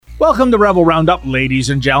Welcome to Rebel Roundup,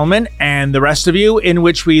 ladies and gentlemen, and the rest of you, in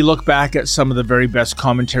which we look back at some of the very best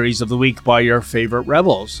commentaries of the week by your favorite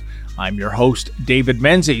rebels. I'm your host, David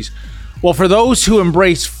Menzies. Well, for those who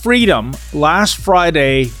embrace freedom, last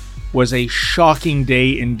Friday was a shocking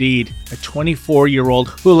day indeed. A 24-year-old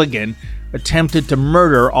hooligan attempted to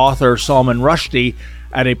murder author Salman Rushdie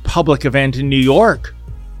at a public event in New York.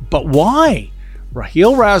 But why?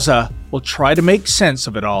 Raheel Raza will try to make sense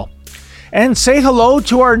of it all. And say hello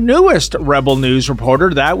to our newest Rebel News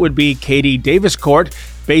reporter. That would be Katie Daviscourt,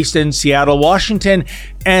 based in Seattle, Washington.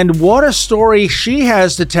 And what a story she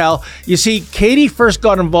has to tell. You see, Katie first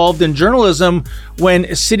got involved in journalism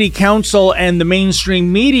when City Council and the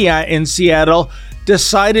mainstream media in Seattle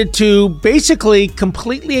decided to basically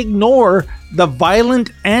completely ignore the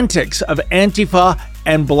violent antics of Antifa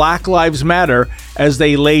and Black Lives Matter as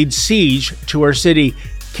they laid siege to her city.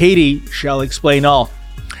 Katie shall explain all.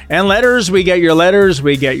 And letters, we get your letters.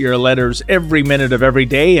 We get your letters every minute of every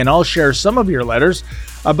day, and I'll share some of your letters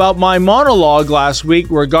about my monologue last week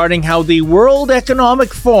regarding how the World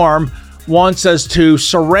Economic Forum wants us to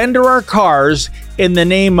surrender our cars in the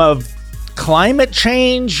name of climate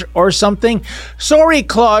change or something. Sorry,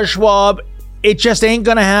 Klaus Schwab, it just ain't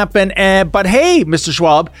gonna happen. But hey, Mr.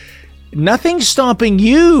 Schwab, nothing's stopping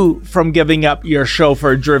you from giving up your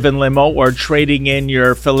chauffeur-driven limo or trading in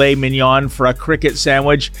your filet mignon for a cricket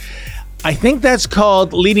sandwich. I think that's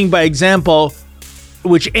called leading by example,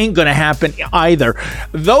 which ain't gonna happen either.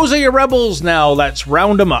 Those are your rebels now. Let's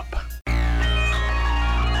round them up.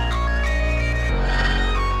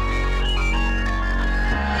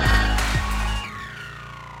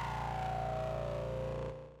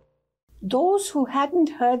 Those who hadn't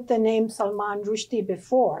heard the name Salman Rushdie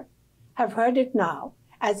before have heard it now,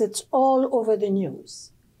 as it's all over the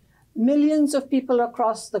news. Millions of people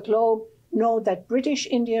across the globe know that British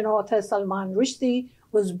Indian author Salman Rushdie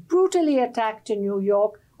was brutally attacked in New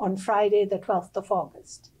York on Friday, the 12th of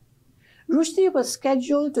August. Rushdie was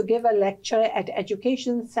scheduled to give a lecture at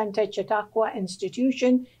Education Center Chautauqua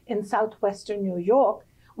Institution in southwestern New York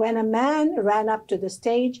when a man ran up to the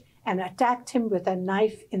stage and attacked him with a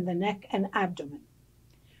knife in the neck and abdomen.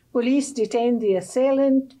 Police detained the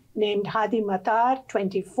assailant, named Hadi Matar,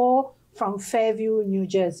 24, from Fairview, New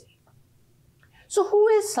Jersey. So who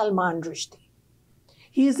is Salman Rushdie?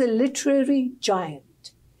 He is a literary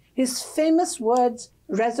giant. His famous words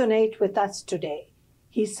resonate with us today.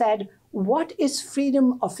 He said, "What is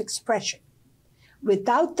freedom of expression?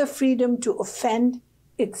 Without the freedom to offend,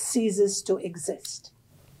 it ceases to exist."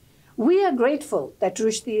 We are grateful that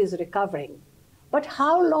Rushdie is recovering, but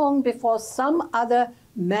how long before some other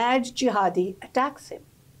mad jihadi attacks him?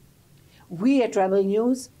 We at Rebel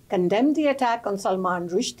News condemn the attack on Salman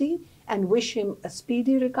Rushdie and wish him a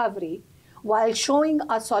speedy recovery, while showing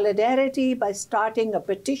our solidarity by starting a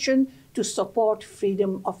petition to support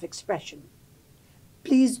freedom of expression.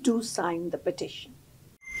 Please do sign the petition.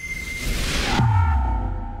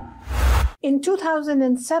 In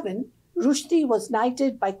 2007, Rushdie was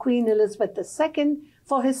knighted by Queen Elizabeth II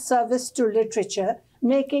for his service to literature,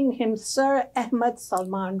 making him Sir Ahmad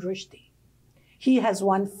Salman Rushdie. He has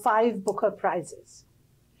won 5 Booker Prizes.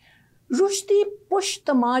 Rushdie pushed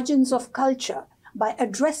the margins of culture by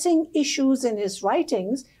addressing issues in his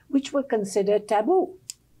writings which were considered taboo.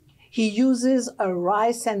 He uses a wry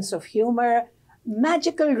sense of humor,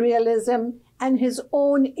 magical realism, and his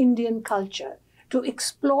own Indian culture to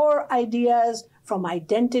explore ideas from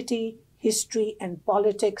identity, history, and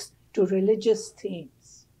politics to religious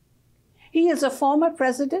themes. He is a former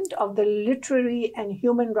president of the literary and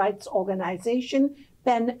human rights organization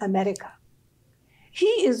PEN America.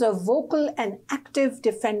 He is a vocal and active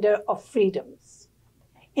defender of freedoms.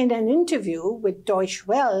 In an interview with Deutsche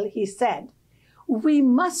Welle, he said, "We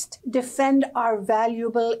must defend our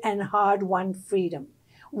valuable and hard-won freedom.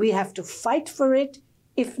 We have to fight for it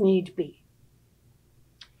if need be."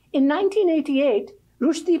 In 1988,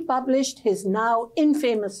 Rushdie published his now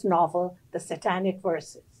infamous novel, The Satanic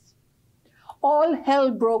Verses. All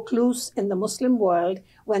hell broke loose in the Muslim world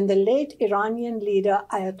when the late Iranian leader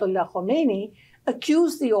Ayatollah Khomeini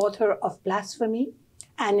accused the author of blasphemy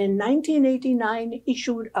and in 1989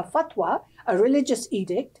 issued a fatwa, a religious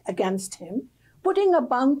edict, against him, putting a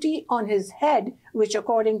bounty on his head, which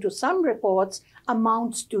according to some reports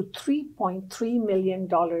amounts to $3.3 million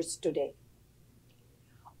today.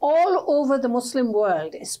 All over the Muslim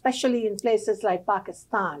world, especially in places like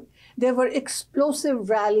Pakistan, there were explosive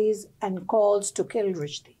rallies and calls to kill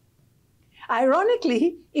Rushdie.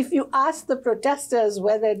 Ironically, if you asked the protesters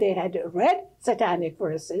whether they had read Satanic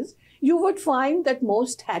Verses, you would find that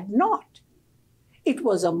most had not. It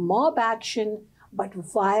was a mob action, but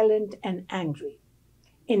violent and angry.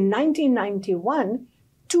 In 1991,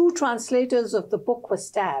 2 translators of the book were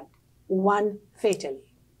stabbed, one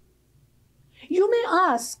fatally. You may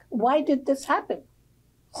ask, why did this happen?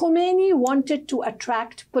 Khomeini wanted to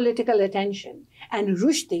attract political attention, and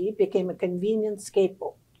Rushdie became a convenient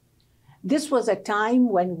scapegoat. This was a time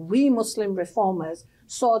when we Muslim reformers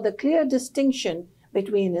saw the clear distinction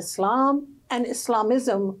between Islam and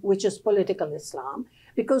Islamism, which is political Islam,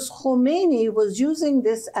 because Khomeini was using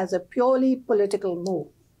this as a purely political move.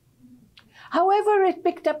 However, it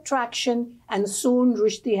picked up traction, and soon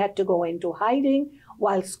Rushdie had to go into hiding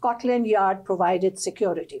while Scotland Yard provided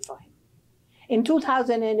security for him. In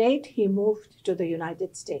 2008, he moved to the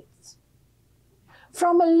United States.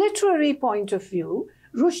 From a literary point of view,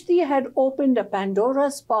 Rushdie had opened a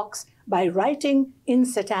Pandora's box by writing in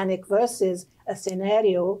satanic verses a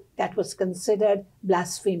scenario that was considered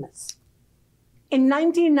blasphemous. In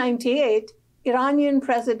 1998, Iranian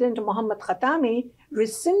President Mohammad Khatami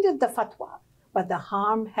rescinded the fatwa, but the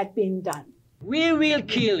harm had been done. We will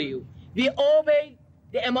kill you. We obey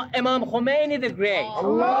the Imam Khomeini the Great.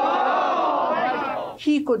 Allah!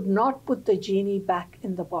 He could not put the genie back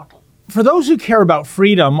in the bottle. For those who care about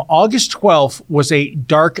freedom, August 12th was a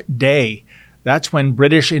dark day. That's when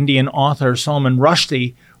British Indian author Salman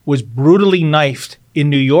Rushdie was brutally knifed in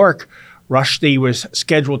New York. Rushdie was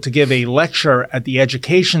scheduled to give a lecture at the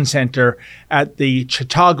Education Center at the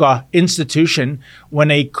Chautauqua Institution when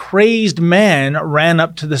a crazed man ran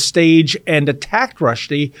up to the stage and attacked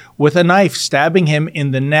Rushdie with a knife, stabbing him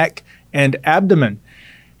in the neck and abdomen.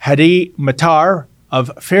 Hadi Matar of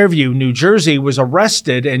Fairview, New Jersey, was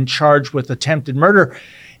arrested and charged with attempted murder.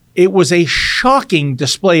 It was a shocking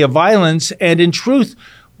display of violence, and in truth,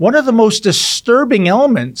 one of the most disturbing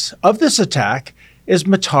elements of this attack is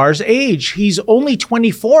Matar's age. He's only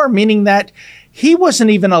 24, meaning that he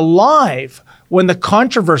wasn't even alive when the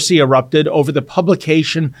controversy erupted over the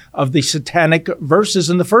publication of the satanic verses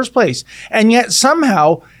in the first place. And yet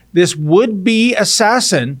somehow this would-be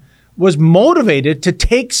assassin was motivated to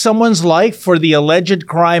take someone's life for the alleged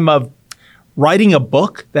crime of writing a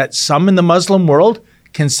book that some in the Muslim world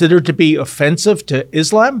consider to be offensive to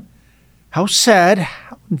Islam. How sad,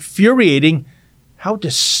 how infuriating, how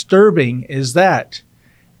disturbing is that?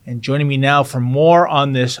 And joining me now for more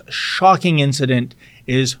on this shocking incident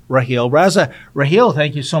is Raheel Raza. Raheel,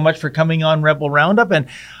 thank you so much for coming on Rebel Roundup. And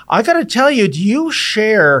I got to tell you, do you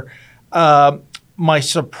share my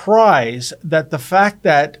surprise that the fact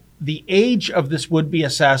that the age of this would-be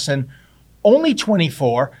assassin, only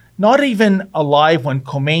 24, not even alive when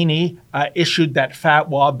Khomeini issued that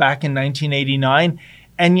fatwa back in 1989,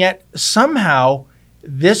 and yet somehow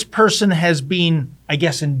this person has been, I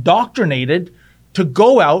guess, indoctrinated to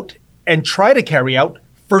go out and try to carry out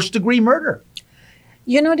first-degree murder.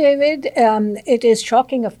 You know, David, it is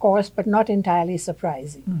shocking, of course, but not entirely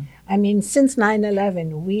surprising. I mean, since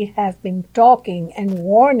 9/11, we have been talking and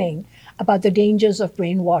warning about the dangers of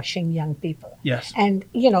brainwashing young people. Yes. And,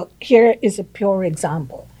 you know, here is a pure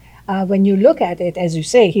example. When you look at it, as you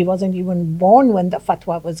say, he wasn't even born when the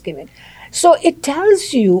fatwa was given. So it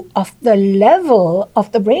tells you of the level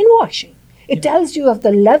of the brainwashing. It tells you of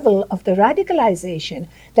the level of the radicalization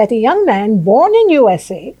that a young man born in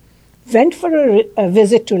USA went for a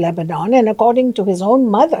visit to Lebanon and, according to his own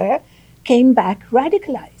mother, came back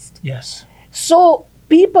radicalized. Yes. So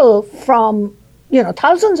people from,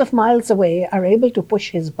 thousands of miles away are able to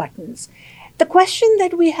push his buttons. The question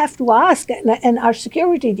that we have to ask, and our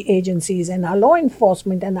security agencies and our law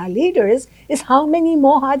enforcement and our leaders, is how many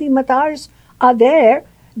more Hadi Matars are there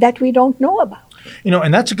that we don't know about?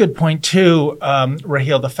 And that's a good point too,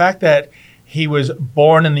 Raheel, the fact that he was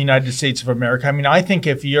born in the United States of America. I mean, I think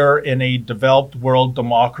if you're in a developed world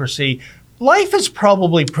democracy, life is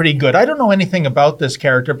probably pretty good. I don't know anything about this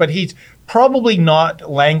character, but he's probably not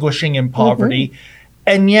languishing in poverty. Mm-hmm.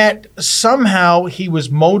 And yet somehow he was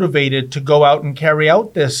motivated to go out and carry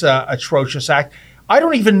out this atrocious act. I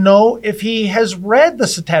don't even know if he has read the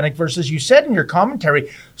satanic verses. You said in your commentary,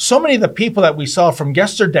 so many of the people that we saw from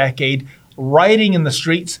yesterdecade rioting in the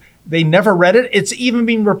streets, they never read it. It's even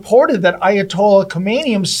been reported that Ayatollah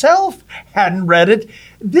Khomeini himself hadn't read it.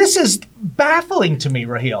 This is baffling to me,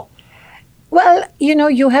 Raheel. Well,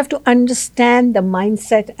 you have to understand the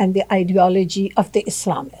mindset and the ideology of the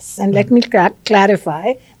Islamists. And let me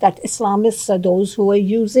clarify that Islamists are those who are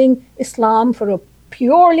using Islam for a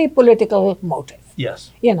purely political motive.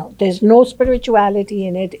 Yes. There's no spirituality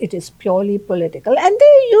in it. It is purely political. And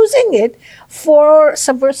they're using it for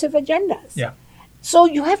subversive agendas. Yeah. So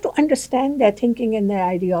you have to understand their thinking and their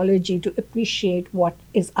ideology to appreciate what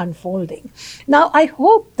is unfolding. Now, I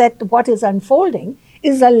hope that what is unfolding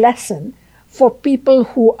is a lesson for people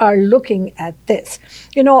who are looking at this.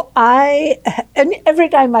 You know, and every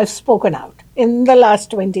time I've spoken out in the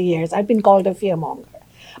last 20 years, I've been called a fearmonger.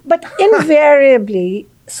 But invariably,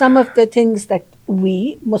 some of the things that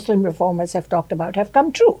we Muslim reformers have talked about have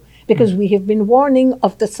come true, because we have been warning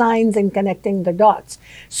of the signs and connecting the dots.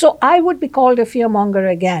 So I would be called a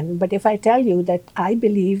fearmonger again, but if I tell you that I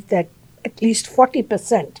believe that at least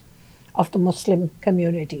 40% of the Muslim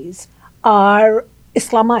communities are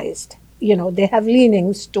Islamized, you know, they have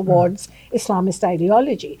leanings towards Islamist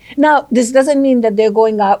ideology. Now, this doesn't mean that they're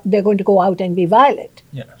going to go out and be violent,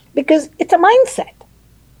 because it's a mindset.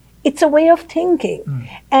 It's a way of thinking.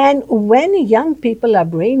 And when young people are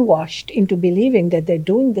brainwashed into believing that they're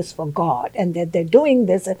doing this for God, and that they're doing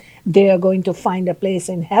this, they are going to find a place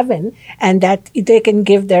in heaven, and that they can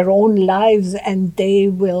give their own lives and they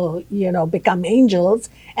will, you know, become angels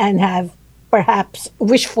and have perhaps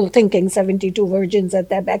wishful thinking, 72 virgins at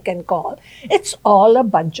their beck and call. It's all a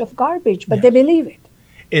bunch of garbage, but they believe it.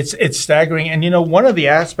 It's staggering. And, you know, one of the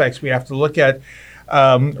aspects we have to look at,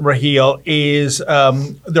 Raheel, is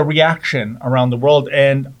the reaction around the world.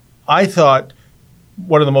 And I thought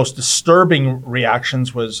one of the most disturbing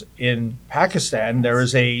reactions was in Pakistan. There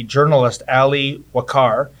is a journalist, Ali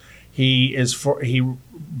Waqar. He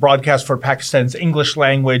broadcasts for Pakistan's English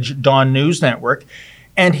language Dawn News Network.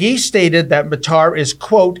 And he stated that Matar is,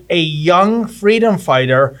 quote, a young freedom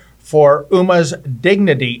fighter for Ummah's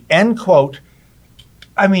dignity, end quote.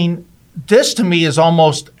 I mean, this to me is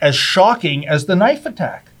almost as shocking as the knife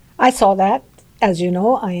attack. I saw that. As you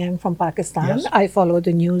know, I am from Pakistan. Yes. I follow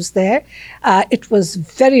the news there. It was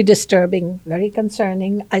very disturbing, very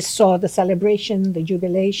concerning. I saw the celebration, the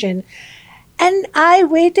jubilation. And I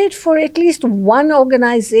waited for at least one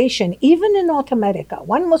organization, even in North America,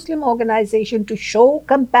 one Muslim organization, to show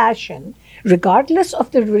compassion, regardless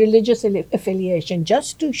of the religious affiliation,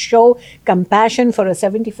 just to show compassion for a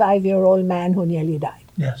 75-year-old man who nearly died.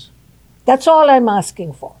 Yes. That's all I'm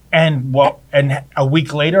asking for. And a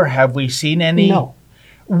week later, have we seen any? No.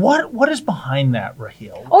 What is behind that,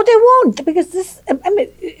 Raheel? Oh, they won't, because this, I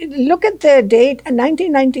mean, look at the date.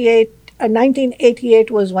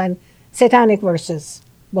 1988 was when Satanic Verses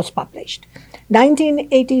was published.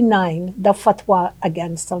 1989, the fatwa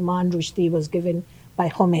against Salman Rushdie was given by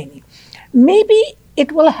Khomeini. Maybe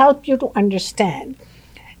it will help you to understand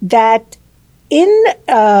that in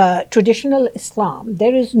traditional Islam,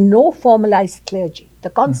 there is no formalized clergy. The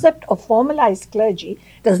concept of formalized clergy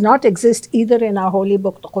does not exist either in our holy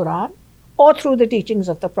book, the Quran, or through the teachings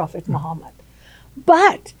of the Prophet Muhammad.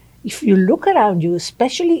 But if you look around you,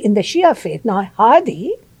 especially in the Shia faith, now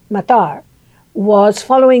Hadi Matar was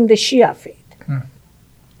following the Shia faith.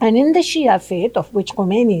 And in the Shia faith, of which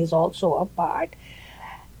Khomeini is also a part,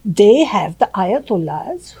 they have the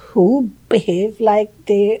Ayatollahs who behave like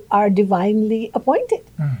they are divinely appointed.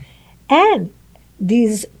 And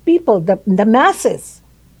these people, the masses,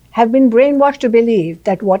 have been brainwashed to believe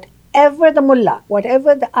that whatever the mullah,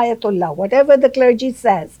 whatever the Ayatollah, whatever the clergy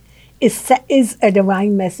says is a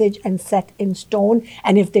divine message and set in stone.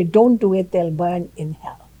 And if they don't do it, they'll burn in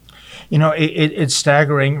hell. You know, it's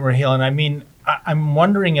staggering, Raheel. And I mean, I'm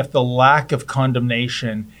wondering if the lack of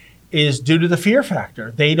condemnation is due to the fear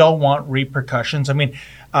factor. They don't want repercussions. I mean,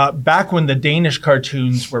 back when the Danish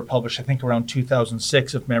cartoons were published, I think around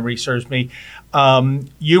 2006, if memory serves me,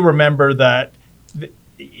 you remember that,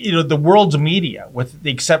 the world's media, with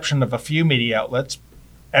the exception of a few media outlets,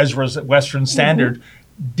 Ezra's Western Standard,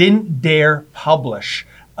 didn't dare publish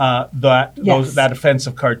that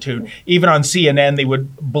offensive cartoon. Even on CNN, they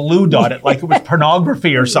would blue dot it like it was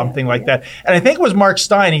pornography or something like that. And I think it was Mark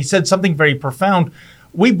Stein. He said something very profound.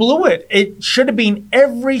 We blew it. It should have been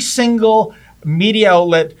every single media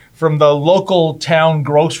outlet, from the local town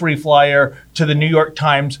grocery flyer to the New York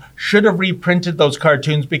Times, should have reprinted those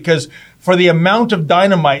cartoons, because for the amount of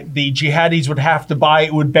dynamite the jihadis would have to buy,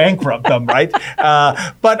 it would bankrupt them, right?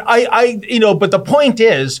 But the point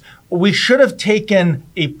is, we should have taken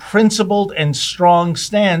a principled and strong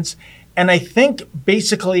stance. And I think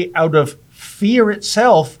basically out of fear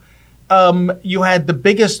itself, you had the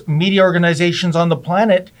biggest media organizations on the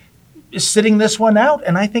planet sitting this one out.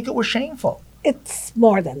 And I think it was shameful. It's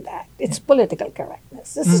more than that. It's political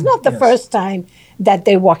correctness. This is not the first time that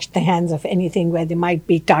they washed the hands of anything where they might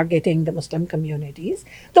be targeting the Muslim communities.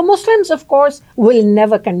 The Muslims, of course, will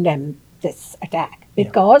never condemn this attack,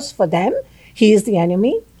 because for them, he is the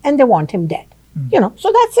enemy and they want him dead.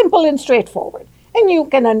 So that's simple and straightforward. And you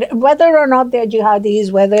can, whether or not they're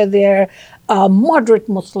jihadis, whether they're moderate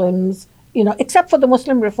Muslims, except for the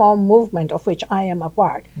Muslim reform movement, of which I am a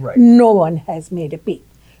part, no one has made a peep.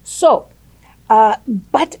 So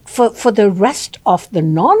But for the rest of the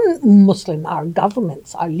non-Muslim, our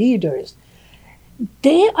governments, our leaders,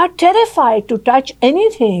 they are terrified to touch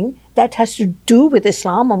anything that has to do with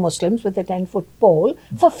Islam or Muslims with a 10-foot pole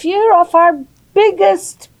for fear of our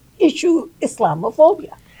biggest issue,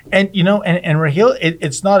 Islamophobia. And, Raheel,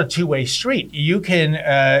 it's not a two-way street. You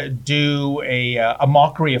can do a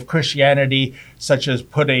mockery of Christianity, such as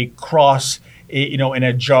put a cross in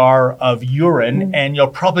a jar of urine, and you'll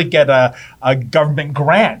probably get a government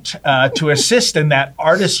grant to assist in that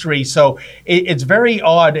artistry. So it's very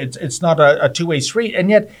odd. It's not a two-way street. And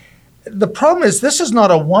yet the problem is this is not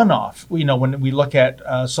a one-off. When we look at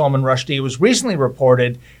Salman Rushdie, it was recently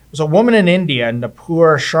reported, it was a woman in India,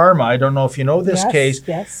 Nupur Sharma. I don't know if you know this case.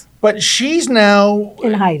 Yes. But she's now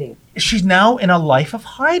in hiding. She's now in a life of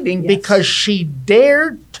hiding because she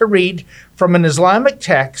dared to read from an Islamic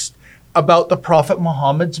text about the Prophet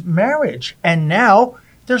Muhammad's marriage. And now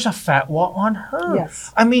there's a fatwa on her.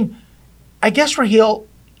 Yes. I mean, I guess, Raheel,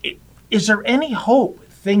 is there any hope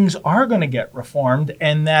things are going to get reformed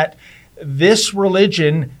and that this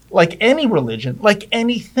religion, like any religion, like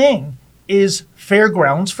anything, is fair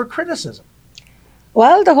grounds for criticism?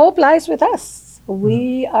 Well, the hope lies with us.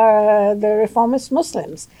 We are the reformist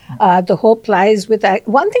Muslims. The hope lies with that.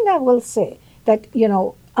 One thing I will say that,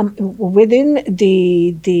 within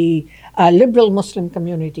the liberal Muslim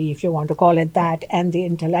community, if you want to call it that, and the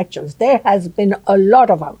intellectuals, there has been a lot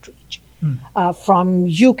of outreach from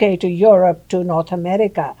UK to Europe to North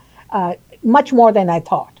America, much more than I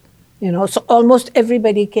thought. So almost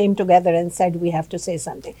everybody came together and said, we have to say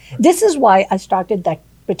something. This is why I started that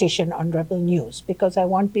petition on Rebel News, because I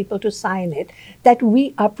want people to sign it, that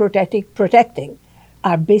we are protecting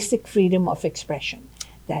our basic freedom of expression,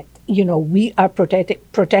 that, we are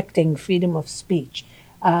protecting freedom of speech,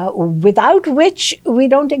 without which we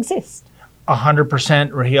don't exist.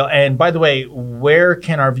 100%, Raheel. And by the way, where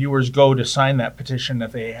can our viewers go to sign that petition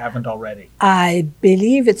if they haven't already? I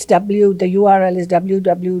believe the URL is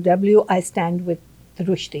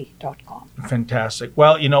www.istandwithrushdie.com. Fantastic.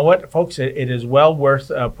 Well, you know what, folks, it is well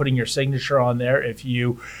worth putting your signature on there if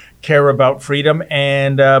you care about freedom.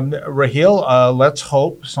 And Raheel, let's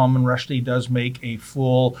hope Salman Rushdie does make a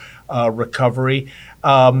full recovery.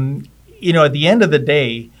 At the end of the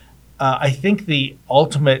day, I think the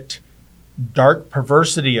ultimate dark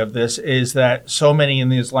perversity of this is that so many in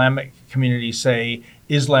the Islamic community say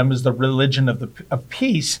Islam is the religion of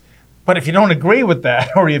peace. But if you don't agree with that,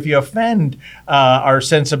 or if you offend our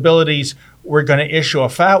sensibilities, we're going to issue a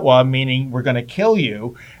fatwa, meaning we're going to kill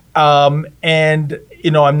you. And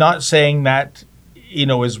I'm not saying that,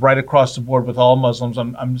 is right across the board with all Muslims.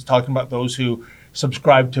 I'm just talking about those who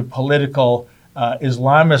subscribe to political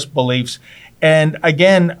Islamist beliefs. And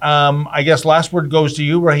again, I guess last word goes to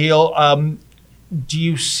you, Raheel. Do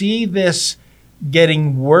you see this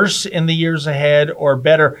getting worse in the years ahead or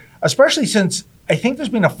better, especially since I think there's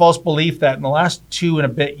been a false belief that in the last 2 and a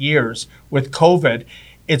bit years with COVID,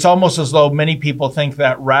 it's almost as though many people think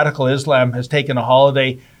that radical Islam has taken a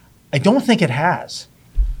holiday. I don't think it has.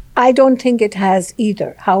 I don't think it has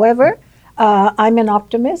either. However, I'm an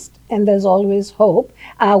optimist, and there's always hope.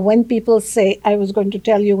 When people say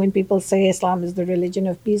Islam is the religion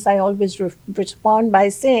of peace, I always respond by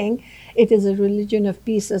saying it is a religion of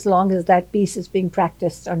peace as long as that peace is being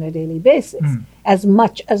practiced on a daily basis. As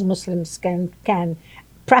much as Muslims can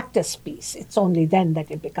practice peace, it's only then that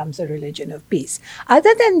it becomes a religion of peace.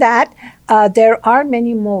 Other than that, there are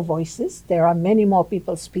many more voices. There are many more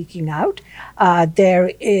people speaking out.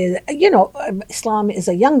 There is, Islam is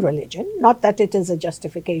a young religion. Not that it is a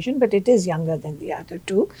justification, but it is younger than the other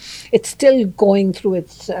two. It's still going through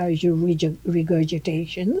its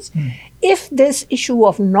regurgitations. If this issue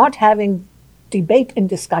of not having debate and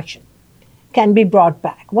discussion can be brought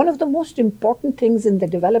back, one of the most important things in the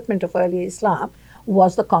development of early Islam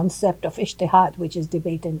was the concept of ijtihad, which is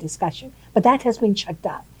debate and discussion. But that has been shut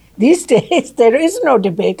down. These days, there is no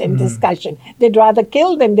debate and discussion. They'd rather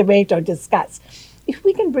kill than debate or discuss. If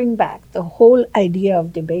we can bring back the whole idea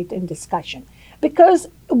of debate and discussion, because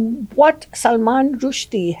what Salman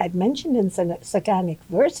Rushdie had mentioned in Satanic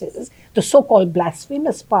Verses, the so-called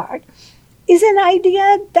blasphemous part, is an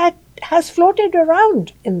idea that has floated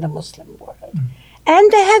around in the Muslim world.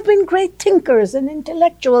 And there have been great thinkers and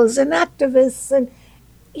intellectuals and activists and,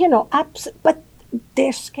 but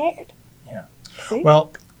they're scared. Yeah. See?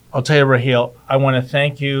 Well, I'll tell you, Raheel, I want to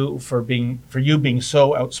thank you for you being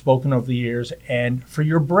so outspoken over the years and for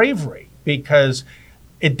your bravery, because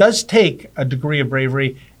it does take a degree of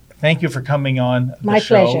bravery. Thank you for coming on the show. My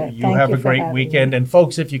pleasure. You have a great weekend. And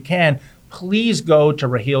folks, if you can, please go to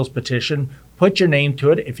Raheel's petition. Put your name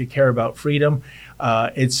to it if you care about freedom.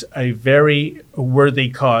 It's a very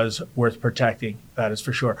worthy cause worth protecting. That is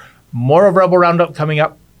for sure. More of Rebel Roundup coming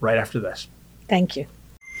up right after this. Thank you.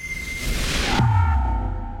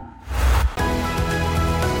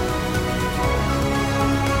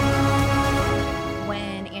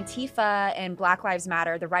 Antifa and Black Lives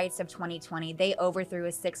Matter, the riots of 2020, they overthrew a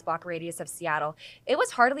 6-block radius of Seattle. It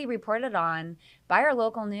was hardly reported on by our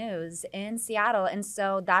local news in Seattle. And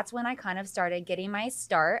so that's when I kind of started getting my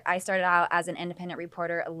start. I started out as an independent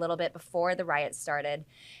reporter a little bit before the riots started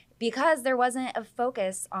because there wasn't a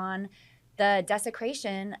focus on the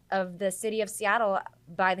desecration of the city of Seattle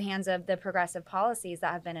by the hands of the progressive policies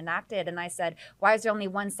that have been enacted. And I said, why is there only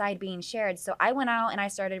one side being shared? So I went out and I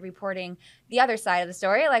started reporting the other side of the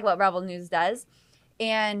story, like what Rebel News does.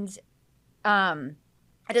 And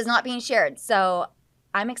it is not being shared. So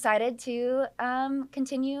I'm excited to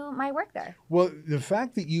continue my work there. Well, the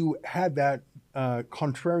fact that you had that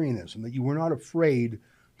contrarianism, that you were not afraid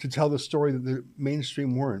to tell the story that the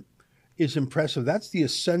mainstream weren't, is impressive. That's the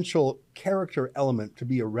essential character element to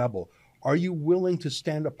be a rebel. Are you willing to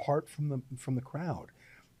stand apart from the crowd?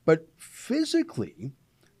 But physically,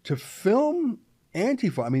 to film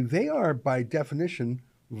Antifa, I mean, they are by definition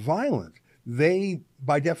violent. They,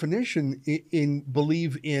 by definition,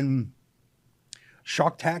 believe in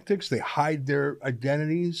shock tactics. They hide their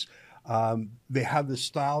identities. They have this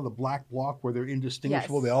style, the black bloc, where they're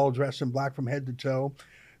indistinguishable. Yes. They all dress in black from head to toe.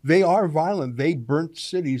 They are violent. They burnt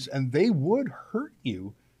cities, and they would hurt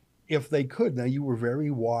you if they could. Now, you were very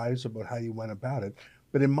wise about how you went about it.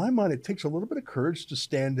 But in my mind, it takes a little bit of courage to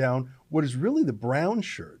stand down what is really the brown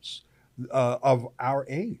shirts of our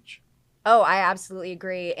age. Oh, I absolutely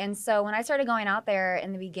agree. And so when I started going out there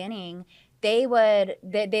in the beginning, they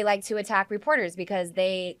like to attack reporters because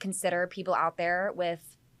they consider people out there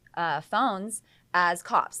with phones as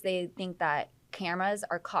cops. They think that cameras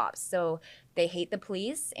are cops. So they hate the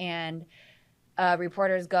police, and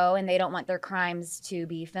reporters go and they don't want their crimes to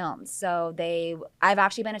be filmed. So I've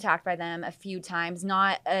actually been attacked by them a few times,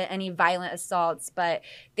 not any violent assaults, but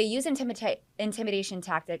they use intimidation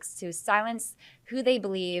tactics to silence who they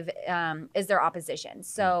believe is their opposition.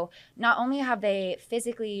 So not only have they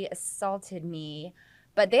physically assaulted me,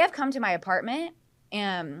 but they have come to my apartment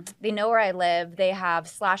and they know where I live. They have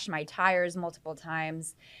slashed my tires multiple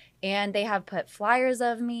times. And they have put flyers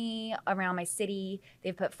of me around my city.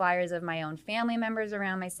 They've put flyers of my own family members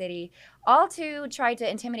around my city, all to try to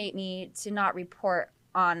intimidate me to not report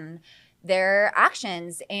on their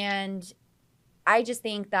actions. And I just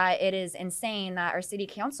think that it is insane that our city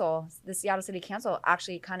council, the Seattle City Council,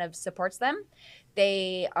 actually kind of supports them.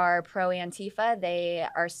 They are pro-Antifa. They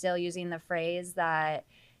are still using the phrase that,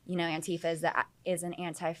 you know, Antifa is an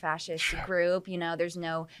anti-fascist group. You know, there's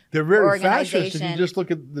no They're very fascist. If you just look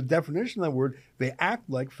at the definition of that word, they act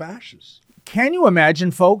like fascists. Can you imagine,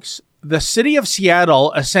 folks? The city of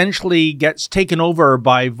Seattle essentially gets taken over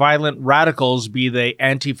by violent radicals, be they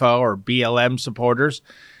Antifa or BLM supporters,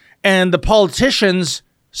 and the politicians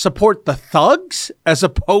support the thugs as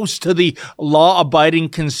opposed to the law-abiding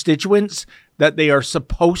constituents that they are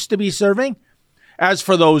supposed to be serving. As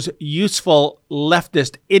for those useful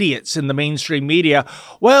leftist idiots in the mainstream media,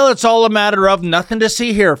 well, it's all a matter of nothing to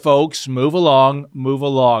see here, folks. Move along, move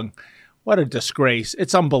along. What a disgrace.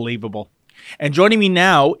 It's unbelievable. And joining me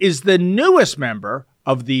now is the newest member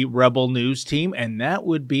of the Rebel News team, and that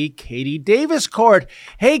would be Katie Davis-Court.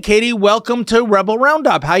 Hey, Katie, welcome to Rebel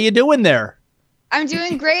Roundup. How you doing there? I'm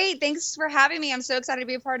doing great. Thanks for having me. I'm so excited to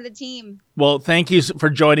be a part of the team. Well, thank you for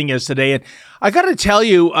joining us today. And I got to tell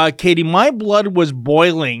you, Katie, my blood was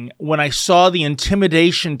boiling when I saw the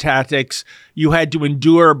intimidation tactics you had to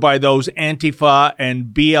endure by those Antifa and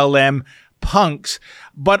BLM punks.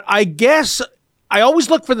 But I guess I always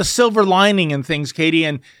look for the silver lining in things, Katie.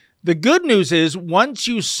 And the good news is once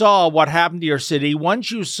you saw what happened to your city,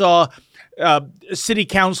 once you saw city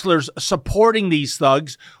councilors supporting these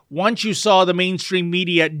thugs, once you saw the mainstream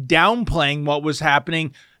media downplaying what was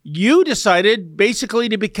happening, you decided basically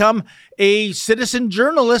to become a citizen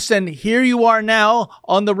journalist, and here you are now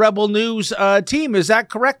on the Rebel News team. Is that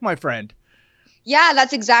correct, my friend? Yeah,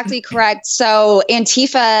 that's exactly correct. So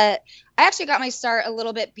Antifa, I actually got my start a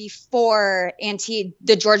little bit before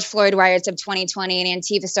the George Floyd riots of 2020, and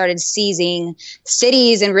Antifa started seizing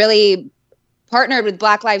cities and really partnered with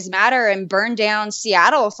Black Lives Matter and burned down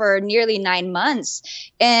Seattle for nearly 9 months.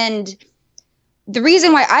 And the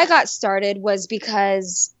reason why I got started was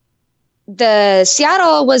because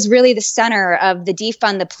Seattle was really the center of the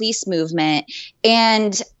defund the police movement.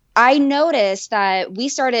 And I noticed that we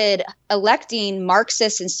started electing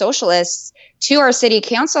Marxists and socialists to our city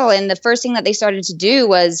council. And the first thing that they started to do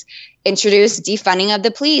was introduce defunding of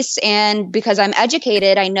the police. And because I'm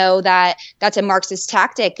educated, I know that that's a Marxist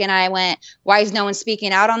tactic. And I went, why is no one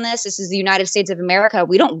speaking out on this? This is the United States of America.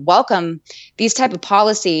 We don't welcome these type of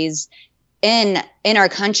policies in our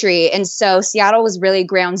country. And so Seattle was really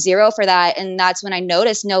ground zero for that. And that's when I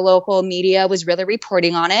noticed no local media was really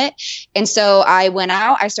reporting on it. And so I went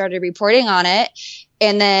out, I started reporting on it.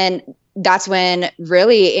 And then that's when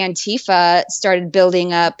really Antifa started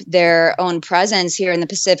building up their own presence here in the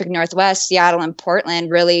Pacific Northwest, Seattle and Portland,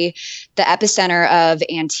 really the epicenter of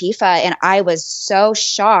Antifa. And I was so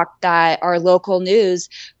shocked that our local news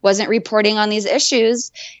wasn't reporting on these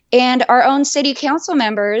issues. And our own city council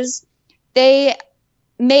members, they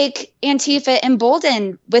make Antifa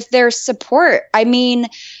emboldened with their support. I mean,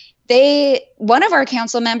 one of our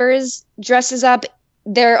council members dresses up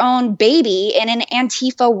their own baby in an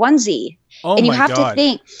Antifa onesie. Oh, and you my have God. to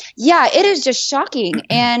think, yeah, it is just shocking.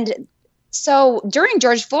 And so during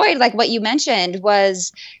George Floyd, like what you mentioned,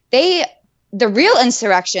 was the real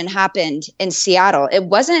insurrection happened in Seattle. It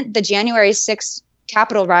wasn't the January 6th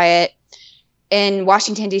Capitol riot in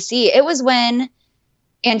Washington, D.C. It was when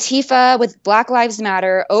Antifa with Black Lives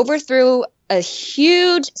Matter overthrew a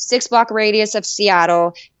huge 6-block radius of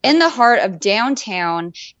Seattle in the heart of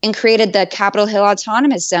downtown and created the Capitol Hill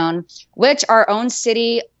Autonomous Zone, which our own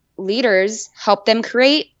city leaders helped them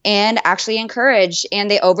create and actually encourage.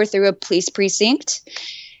 And they overthrew a police precinct.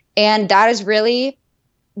 And that is really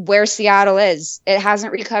where Seattle is. It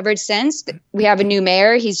hasn't recovered since. We have a new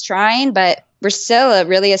mayor. He's trying, but we're still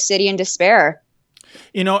really a city in despair.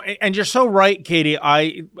 You know, and you're so right, Katie.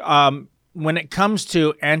 When it comes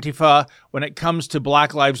to Antifa, when it comes to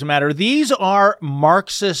Black Lives Matter, these are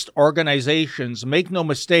Marxist organizations, make no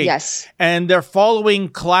mistake. Yes. And they're following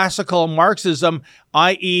classical Marxism,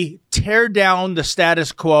 i.e. tear down the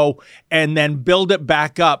status quo and then build it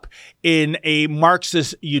back up in a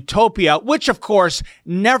Marxist utopia, which of course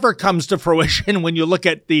never comes to fruition when you look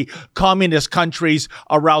at the communist countries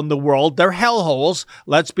around the world. They're hellholes,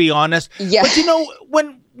 let's be honest. Yeah. But you know,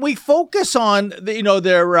 when we focus on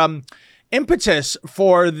their impetus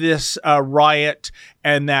for this riot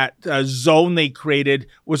and that zone they created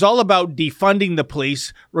was all about defunding the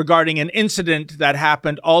police regarding an incident that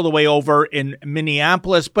happened all the way over in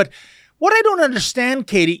Minneapolis. But what I don't understand,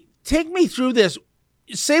 Katie, take me through this.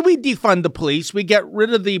 Say we defund the police, we get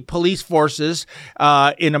rid of the police forces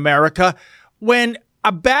in America. When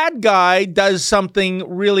a bad guy does something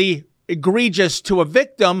really egregious to a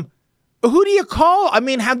victim, who do you call? I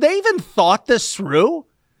mean, have they even thought this through?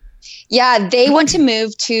 Yeah, they want to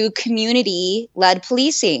move to community-led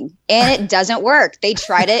policing, and it doesn't work. They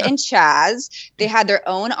tried it in Chaz. They had their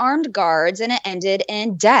own armed guards, and it ended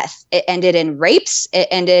in death. It ended in rapes. It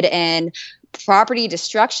ended in property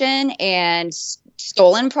destruction and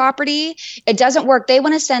stolen property. It doesn't work. They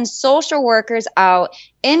want to send social workers out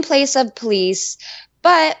in place of police.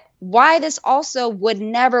 But why this also would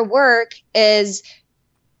never work is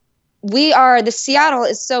the Seattle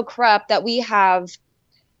is so corrupt that we have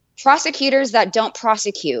prosecutors that don't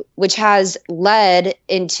prosecute, which has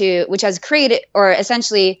created, or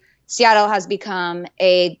essentially Seattle has become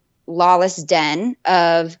a lawless den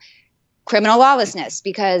of criminal lawlessness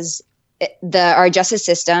because our justice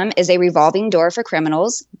system is a revolving door for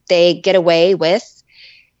criminals. They get away with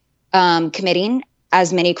committing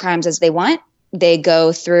as many crimes as they want. They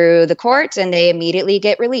go through the courts and they immediately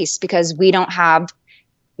get released because we don't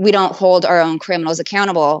hold our own criminals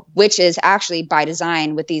accountable, which is actually by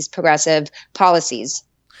design with these progressive policies.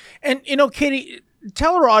 And, you know, Katie,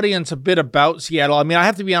 tell our audience a bit about Seattle. I mean, I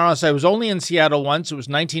have to be honest, I was only in Seattle once. It was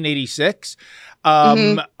 1986.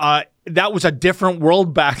 That was a different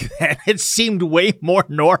world back then. It seemed way more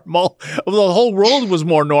normal. The whole world was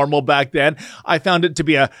more normal back then. I found it to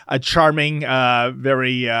be a charming,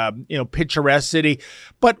 very, picturesque city.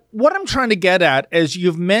 But what I'm trying to get at is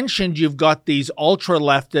you've mentioned you've got these ultra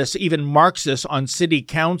leftists, even Marxists on city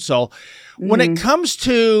council. When it comes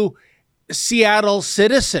to Seattle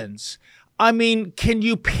citizens, I mean, can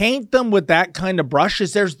you paint them with that kind of brush?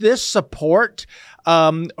 Is there this support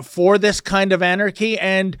for this kind of anarchy?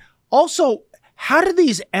 And also, how do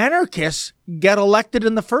these anarchists get elected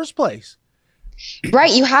in the first place?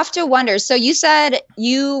 Right. You have to wonder. So you said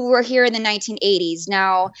you were here in the 1980s.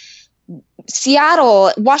 Now,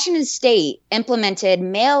 Washington State implemented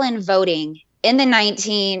mail-in voting in the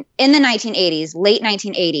 1980s, late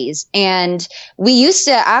 1980s. And we used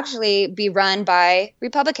to actually be run by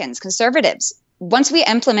Republicans, conservatives. Once we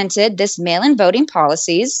implemented this mail-in voting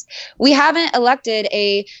policies, we haven't elected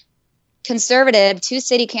a conservative to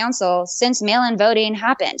city council since mail-in voting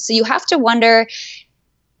happened. So you have to wonder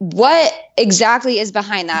what exactly is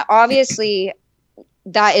behind that. Obviously,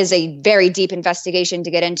 that is a very deep investigation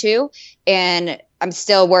to get into, and I'm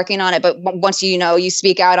still working on it. But once you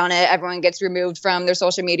speak out on it, everyone gets removed from their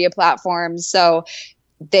social media platforms. So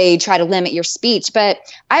they try to limit your speech. But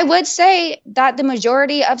I would say that the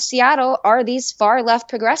majority of Seattle are these far left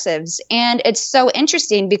progressives. And it's so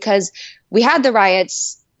interesting because we had the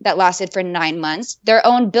riots that lasted for 9 months. Their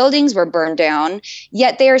own buildings were burned down,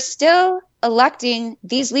 yet they are still electing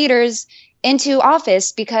these leaders into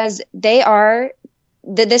office because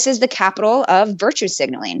this is the capital of virtue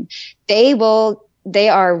signaling. They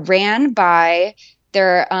are ran by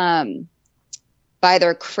their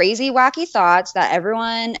crazy, wacky thoughts that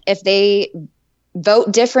everyone, if they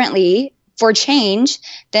vote differently for change,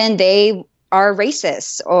 then they are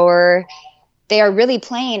racist, or they are really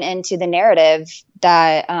playing into the narrative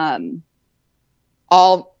that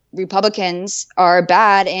all Republicans are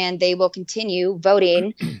bad and they will continue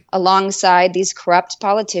voting alongside these corrupt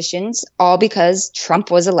politicians, all because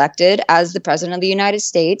Trump was elected as the president of the United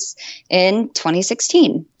States in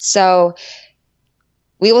 2016. So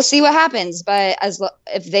we will see what happens. But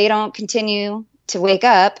if they don't continue to wake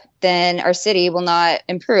up, then our city will not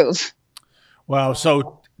improve. Wow.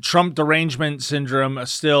 So Trump derangement syndrome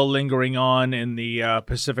still lingering on in the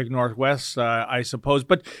Pacific Northwest, I suppose.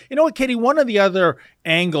 But you know what, Katie, one of the other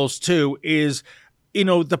angles, too, is,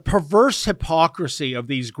 the perverse hypocrisy of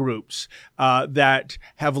these groups that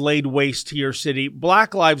have laid waste to your city.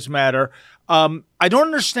 Black Lives Matter. I don't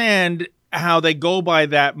understand how they go by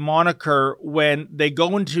that moniker when they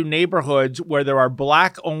go into neighborhoods where there are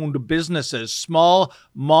Black-owned businesses, small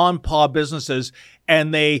mom-and-pop businesses,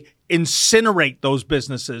 and they incinerate those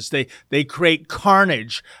businesses. They create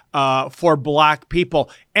carnage for Black people.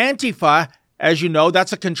 Antifa, as you know,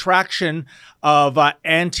 that's a contraction of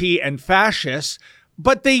anti and fascist,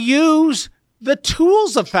 but they use the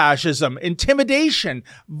tools of fascism: intimidation,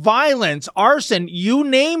 violence, arson, you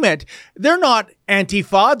name it. They're not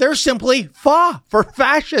Antifa. They're simply FA for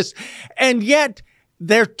fascists. And yet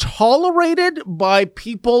they're tolerated by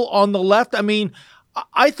people on the left. I mean,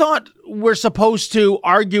 I thought we're supposed to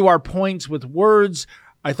argue our points with words.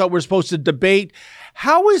 I thought we're supposed to debate.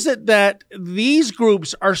 How is it that these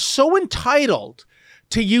groups are so entitled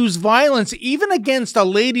to use violence, even against a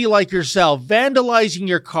lady like yourself, vandalizing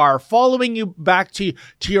your car, following you back to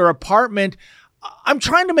your apartment? I'm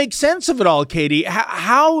trying to make sense of it all, Katie.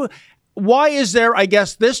 Why is there, I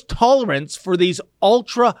guess, this tolerance for these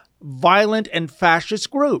ultra-violent and fascist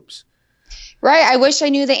groups? Right. I wish I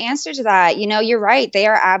knew the answer to that. You're right. They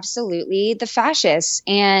are absolutely the fascists.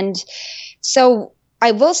 And so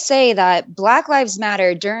I will say that Black Lives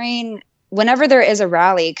Matter whenever there is a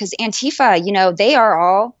rally, because Antifa, they are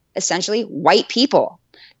all essentially white people.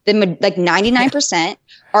 Like 99%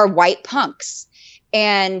 are white punks.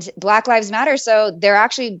 And Black Lives Matter, so they're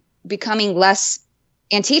actually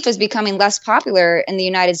Antifa is becoming less popular in the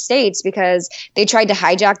United States because they tried to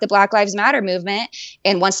hijack the Black Lives Matter movement.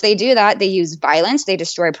 And once they do that, they use violence, they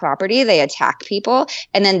destroy property, they attack people.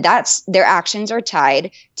 And then their actions are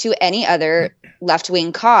tied to any other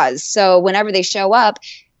left-wing cause. So whenever they show up,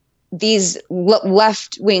 these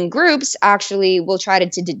left-wing groups actually will try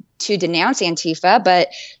to denounce Antifa, but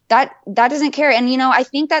that doesn't care. And, I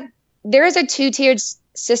think that there is a two-tiered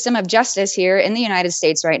system of justice here in the United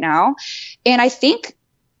States right now. And I think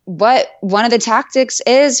what one of the tactics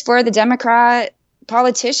is for the Democrat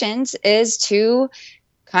politicians is to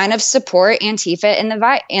kind of support Antifa and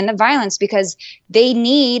the violence, because they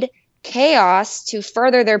need chaos to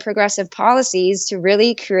further their progressive policies to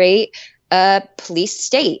really create a police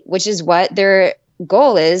state, which is what their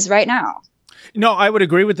goal is right now. No, I would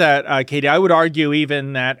agree with that, Katie. I would argue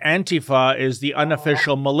even that Antifa is the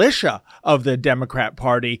unofficial militia of the Democrat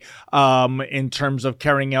Party in terms of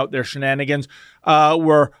carrying out their shenanigans.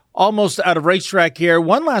 We're almost out of racetrack here.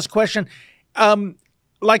 One last question.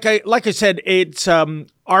 Like I said, it's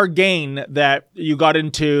our gain that you got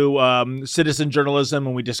into citizen journalism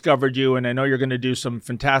and we discovered you, and I know you're going to do some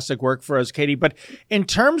fantastic work for us, Katie. But in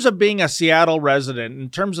terms of being a Seattle resident, in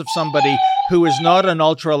terms of somebody who is not an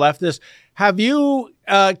ultra-leftist, have you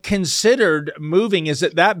considered moving? Is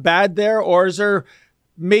it that bad there, or is there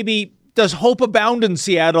does hope abound in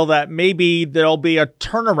Seattle that maybe there'll be a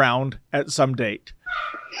turnaround at some date?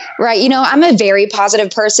 Right. I'm a very positive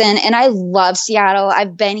person and I love Seattle.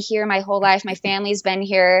 I've been here my whole life. My family's been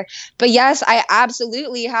here. But yes, I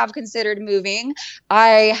absolutely have considered moving.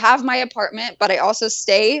 I have my apartment, but I also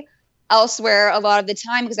stay elsewhere a lot of the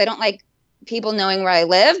time because I don't like people knowing where I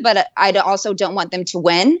live, but I also don't want them to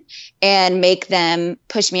win and make them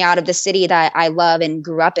push me out of the city that I love and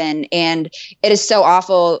grew up in. And it is so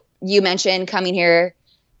awful. You mentioned coming here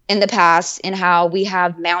in the past and how we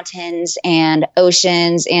have mountains and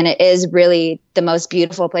oceans, and it is really the most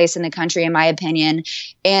beautiful place in the country, in my opinion.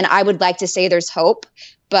 And I would like to say there's hope,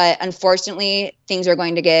 but unfortunately things are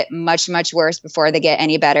going to get much, much worse before they get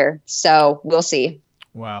any better. So we'll see.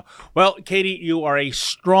 Wow. Well, Katie, you are a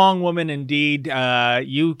strong woman indeed.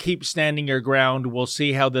 You keep standing your ground. We'll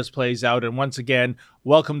see how this plays out. And once again,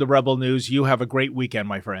 welcome to Rebel News. You have a great weekend,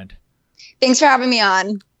 my friend. Thanks for having me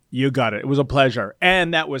on. You got it. It was a pleasure.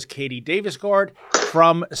 And that was Katie Davis-Gord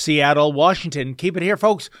from Seattle, Washington. Keep it here,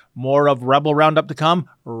 folks. More of Rebel Roundup to come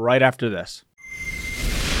right after this.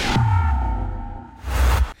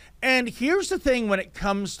 And here's the thing when it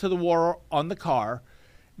comes to the war on the car,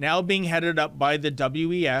 now being headed up by the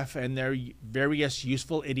WEF and their various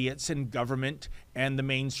useful idiots in government and the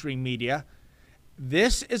mainstream media.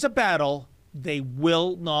 This is a battle they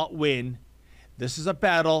will not win. This is a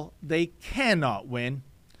battle they cannot win.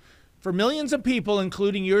 For millions of people,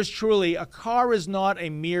 including yours truly, a car is not a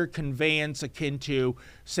mere conveyance akin to,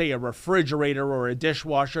 say, a refrigerator or a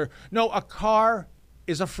dishwasher. No, a car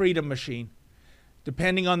is a freedom machine.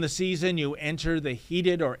 Depending on the season, you enter the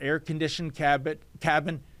heated or air-conditioned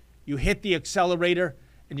cabin, you hit the accelerator,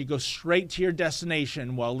 and you go straight to your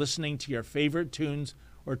destination while listening to your favorite tunes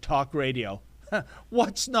or talk radio.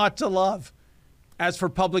 What's not to love? As for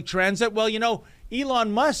public transit, well,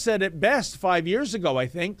 Elon Musk said it best 5 years ago, I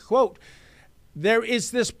think, quote, "There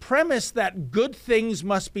is this premise that good things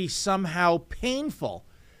must be somehow painful.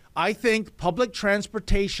 I think public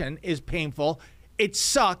transportation is painful. It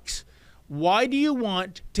sucks. Why do you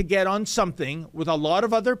want to get on something with a lot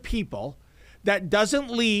of other people that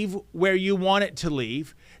doesn't leave where you want it to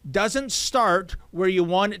leave, doesn't start where you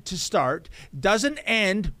want it to start, doesn't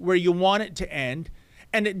end where you want it to end,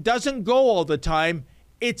 and it doesn't go all the time?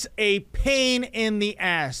 It's a pain in the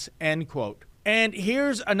ass," end quote. And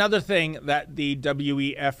here's another thing that the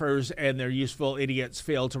WEFers and their useful idiots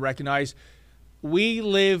fail to recognize. We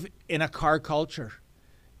live in a car culture.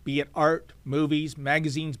 Be it art, movies,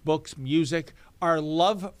 magazines, books, music, our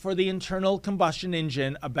love for the internal combustion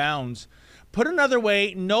engine abounds. Put another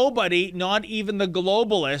way, nobody, not even the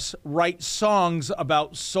globalists, write songs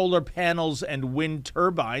about solar panels and wind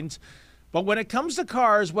turbines. But when it comes to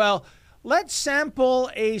cars, well, let's sample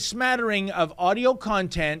a smattering of audio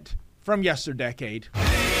content from yesterdecade.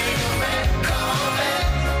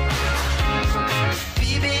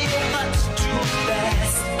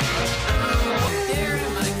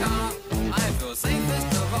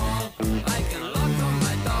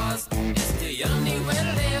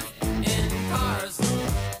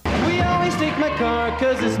 My car,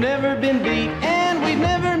 cause it's never been beat, and we've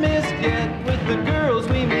never missed yet with the girls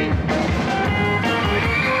we meet.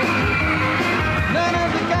 None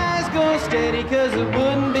of the guys go steady, cause it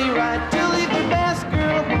wouldn't be right to leave the best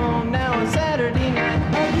girl home now on Saturday night.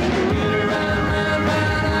 I get around, round,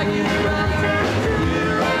 round, I get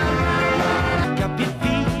around, got beat,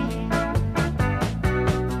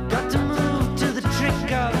 got to move to the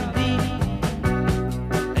trick of the beat.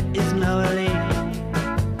 That is melody.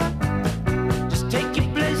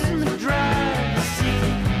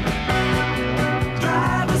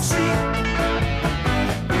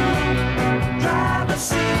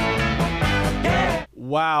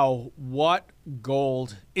 Wow, what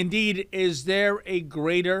gold. Indeed, is there a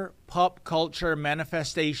greater pop culture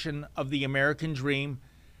manifestation of the American dream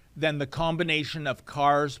than the combination of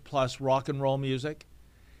cars plus rock and roll music?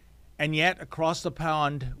 And yet, across the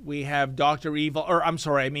pond, we have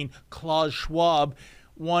Klaus Schwab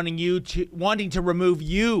wanting to remove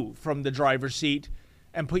you from the driver's seat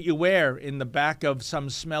and put you where? In the back of some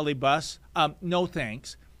smelly bus? No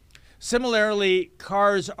thanks. Similarly,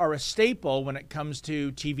 cars are a staple when it comes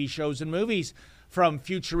to TV shows and movies. From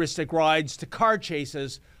futuristic rides to car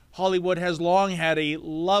chases, Hollywood has long had a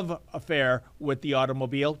love affair with the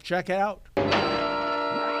automobile. Check it out.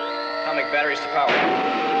 Atomic batteries to power.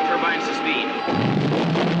 Turbines to speed.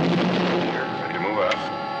 Here, ready to move us.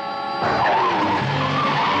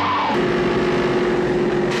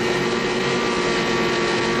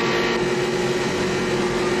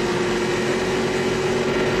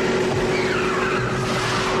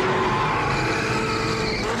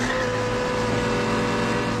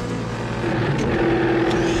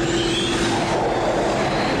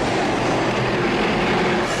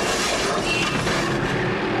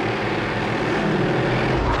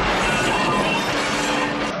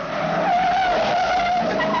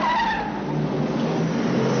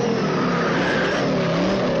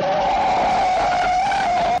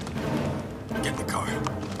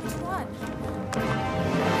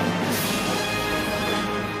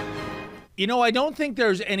 You know, I don't think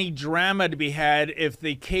there's any drama to be had if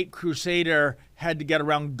the Cape Crusader had to get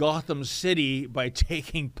around Gotham City by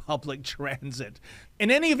taking public transit. In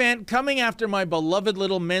any event, coming after my beloved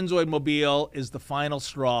little Menzoid mobile is the final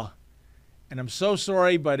straw. And I'm so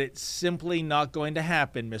sorry, but it's simply not going to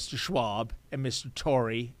happen, Mr. Schwab and Mr.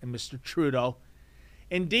 Tory and Mr. Trudeau.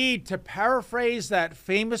 Indeed, to paraphrase that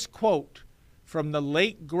famous quote from the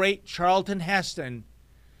late, great Charlton Heston,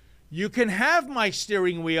 you can have my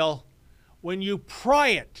steering wheel when you pry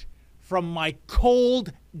it from my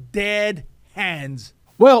cold, dead hands.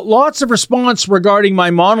 Well, lots of response regarding my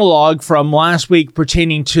monologue from last week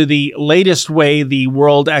pertaining to the latest way the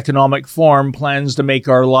World Economic Forum plans to make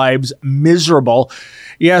our lives miserable.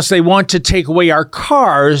 Yes, they want to take away our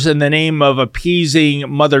cars in the name of appeasing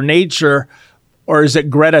Mother Nature. Or is it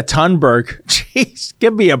Greta Thunberg? Jeez,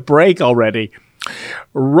 give me a break already.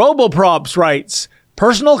 Roboprops writes,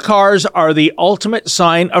 personal cars are the ultimate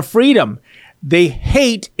sign of freedom. They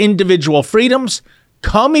hate individual freedoms.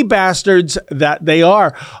 Commie bastards that they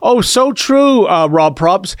are. Oh, so true, Rob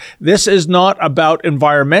Props. This is not about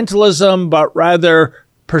environmentalism, but rather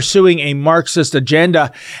pursuing a Marxist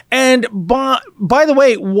agenda. And by the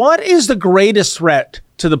way, what is the greatest threat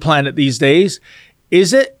to the planet these days?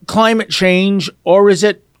 Is it climate change or is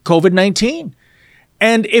it COVID-19?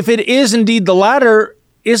 And if it is indeed the latter,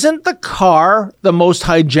 isn't the car the most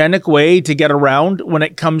hygienic way to get around when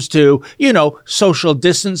it comes to, social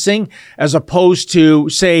distancing, as opposed to,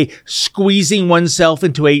 say, squeezing oneself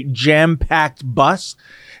into a jam-packed bus?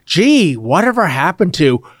 Gee, whatever happened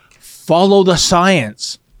to follow the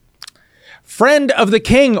science? Friend of the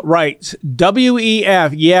King writes,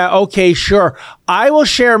 WEF, yeah, okay, sure. I will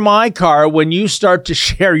share my car when you start to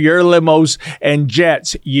share your limos and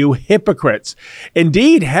jets, you hypocrites.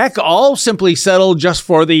 Indeed, heck, I'll simply settle just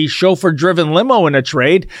for the chauffeur-driven limo in a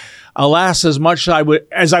trade. Alas, as much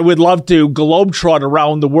as I would love to globetrot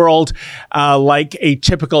around the world like a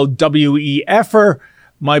typical WEFer,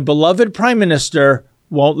 my beloved Prime Minister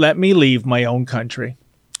won't let me leave my own country.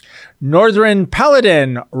 Northern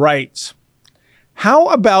Paladin writes, how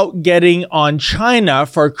about getting on China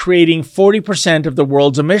for creating 40% of the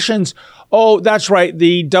world's emissions? Oh, that's right.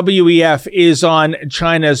 The WEF is on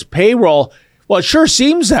China's payroll. Well, it sure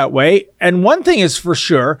seems that way. And one thing is for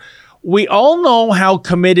sure, we all know how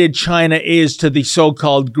committed China is to the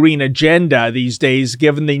so-called green agenda these days,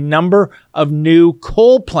 given the number of new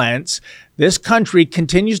coal plants this country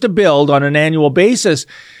continues to build on an annual basis.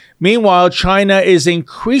 Meanwhile, China is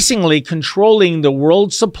increasingly controlling the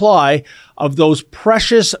world's supply of those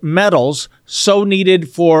precious metals so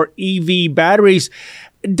needed for EV batteries.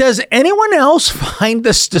 Does anyone else find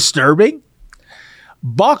this disturbing?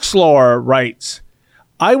 Boxlore writes,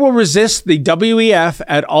 I will resist the WEF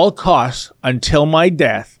at all costs until my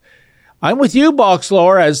death. I'm with you,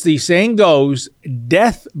 Boxlore, as the saying goes,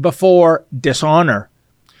 death before dishonor.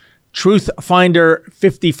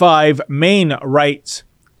 Truthfinder55 Maine writes,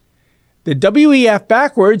 the WEF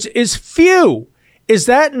backwards is few. Is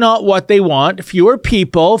that not what they want? Fewer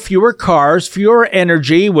people, fewer cars, fewer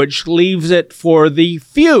energy, which leaves it for the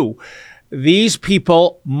few. These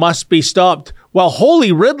people must be stopped. Well,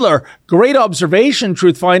 holy Riddler, great observation,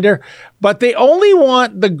 Truthfinder. But they only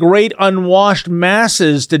want the great unwashed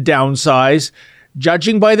masses to downsize,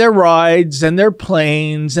 judging by their rides and their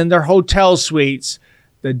planes and their hotel suites.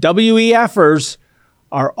 The WEFers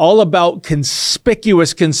are all about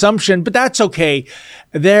conspicuous consumption, but that's okay.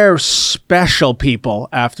 They're special people,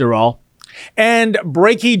 after all. And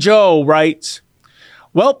Breaky Joe writes,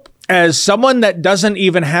 well, as someone that doesn't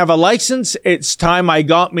even have a license, it's time I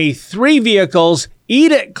got me 3 vehicles.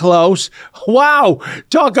 Eat it, close. Wow,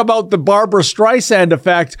 talk about the Barbara Streisand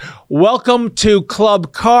effect. Welcome to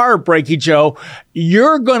Club Car, Breaky Joe.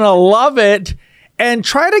 You're gonna love it. And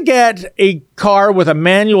try to get a car with a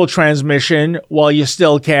manual transmission while you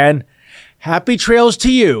still can. Happy trails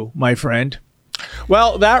to you, my friend.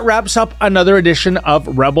 Well, that wraps up another edition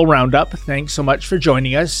of Rebel Roundup. Thanks so much for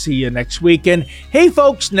joining us. See you next week. And hey,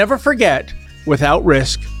 folks, never forget, without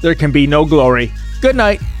risk, there can be no glory. Good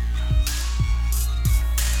night.